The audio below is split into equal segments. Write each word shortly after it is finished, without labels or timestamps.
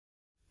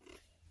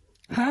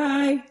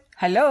Hi,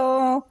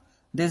 hello.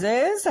 This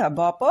is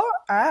Abopo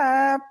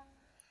app.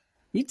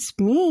 It's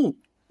me.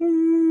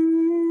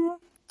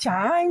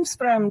 Chimes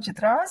from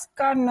Chitra's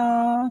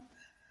Corner.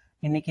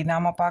 இன்னைக்கு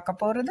நாம பார்க்க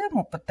போறது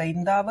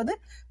 35வது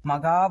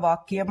மகா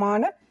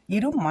வாக்கியமான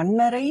இரு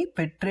மன்னரை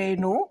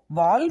பெற்றேனோ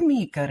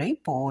வால்மீகரை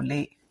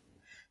போலே.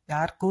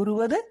 யார்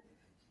கூறுவது?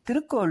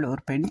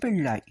 திருக்கோளூர் பெண்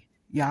பிள்ளாய்.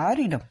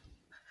 யாரிடம்?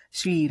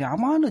 ஸ்ரீ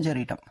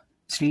ராமானுஜரிடம்.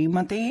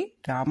 ஸ்ரீமதே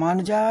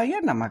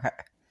ராமானுஜாய நமக.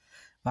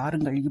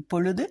 வாருங்கள்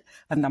இப்பொழுது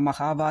அந்த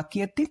மகா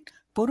வாக்கியத்தின்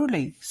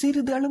பொருளை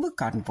சிறிது அளவு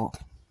காண்போம்.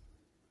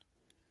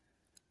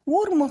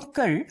 ஊர்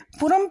மக்கள்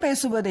புறம்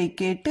பேசுவதை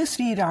கேட்டு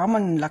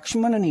ஸ்ரீராமன்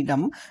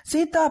லக்ஷ்மணனிடம்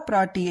சீதா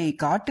பிராட்டியை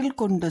காட்டில்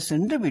கொண்டு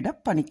சென்று விட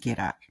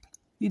பணிக்கிறார்.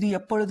 இது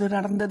எப்பொழுது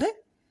நடந்தது?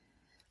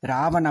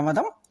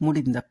 ராவணவதம்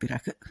முடிந்த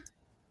பிறகு.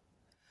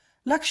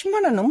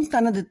 லக்ஷ்மணனும்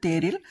தனது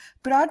தேரில்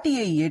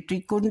பிராட்டியை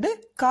ஏற்றிக்கொண்டு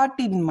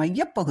காட்டின்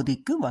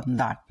மையப்பகுதிக்கு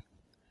வந்தான்.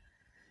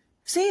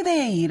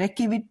 சீதையை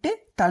இறக்கிவிட்டு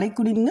தலை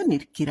குனிந்து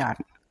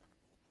நிற்கிறான்.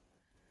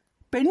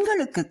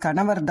 பெண்களுக்கு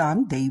கணவர்தான்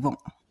தெய்வம்.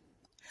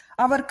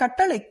 அவர்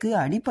கட்டளைக்கு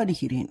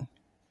அடிபடுகிறேன்.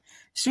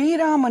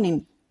 ஸ்ரீராமனின்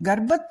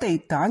கர்ப்பத்தை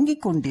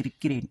தாங்கிக்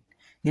கொண்டிருக்கிறேன்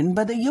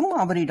என்பதையும்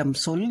அவரிடம்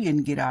சொல்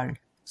என்கிறாள்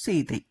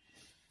சீதை.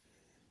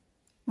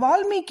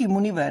 வால்மீகி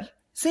முனிவர்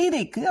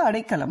சீதைக்கு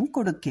அடைக்கலம்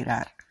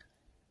கொடுக்கிறார்.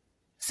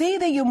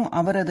 சீதையும்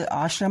அவரது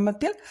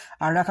ஆசிரமத்தில்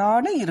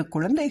அழகான இரு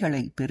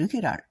குழந்தைகளை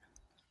பெறுகிறாள்.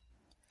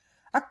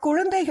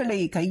 அக்குழந்தைகளை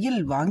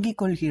கையில் வாங்கிக்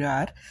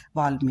கொள்கிறார்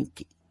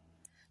வால்மீகி.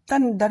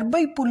 தன்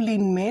தர்பை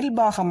புல்லின்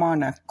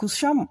மேல்பாகமான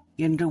குஷம்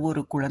என்று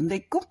ஒரு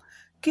குழந்தைக்கும்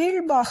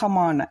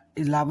கீழ்பாகமான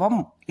லவம்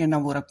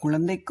என ஒரு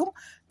குழந்தைக்கும்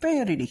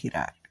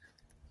பெயரிடுகிறார்.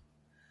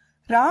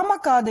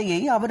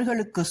 ராமகாதையை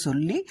அவர்களுக்கு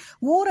சொல்லி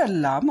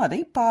ஊரெல்லாம்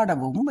அதை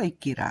பாடவும்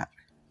வைக்கிறார்.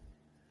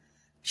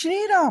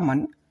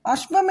 ஸ்ரீராமன்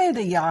அஸ்வமேத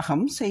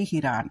யாகம்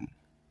செய்கிறான்.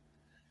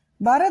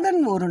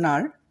 பரதன் ஒரு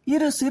நாள்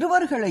இரு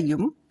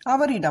சிறுவர்களையும்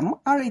அவரிடம்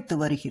அழைத்து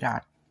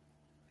வருகிறான்.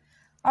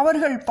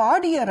 அவர்கள்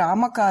பாடிய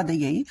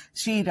ராமகாதையை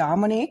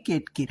ஸ்ரீராமனே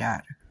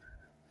கேட்கிறார்.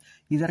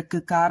 இதற்கு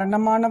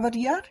காரணமானவர்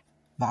யார்?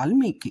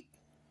 வால்மீகி.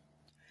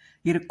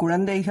 இரு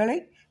குழந்தைகளை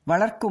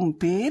வளர்க்கும்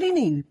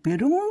பேரினை,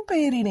 பெரும்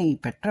பேரினை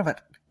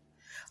பெற்றவர்.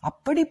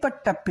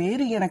 அப்படிப்பட்ட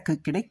பேரு எனக்கு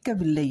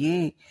கிடைக்கவில்லையே,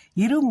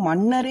 இரு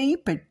மன்னரை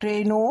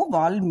பெற்றேனோ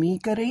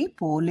வால்மீகரை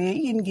போலே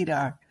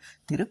என்கிறாள்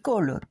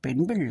திருக்கோளூர்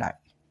பெண் பிள்ளாய்.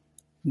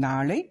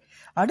 நாளை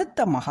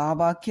அடுத்த மகா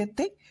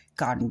வாக்கியத்தை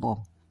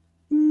காண்போம்.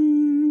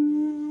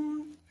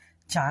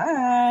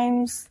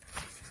 Chimes.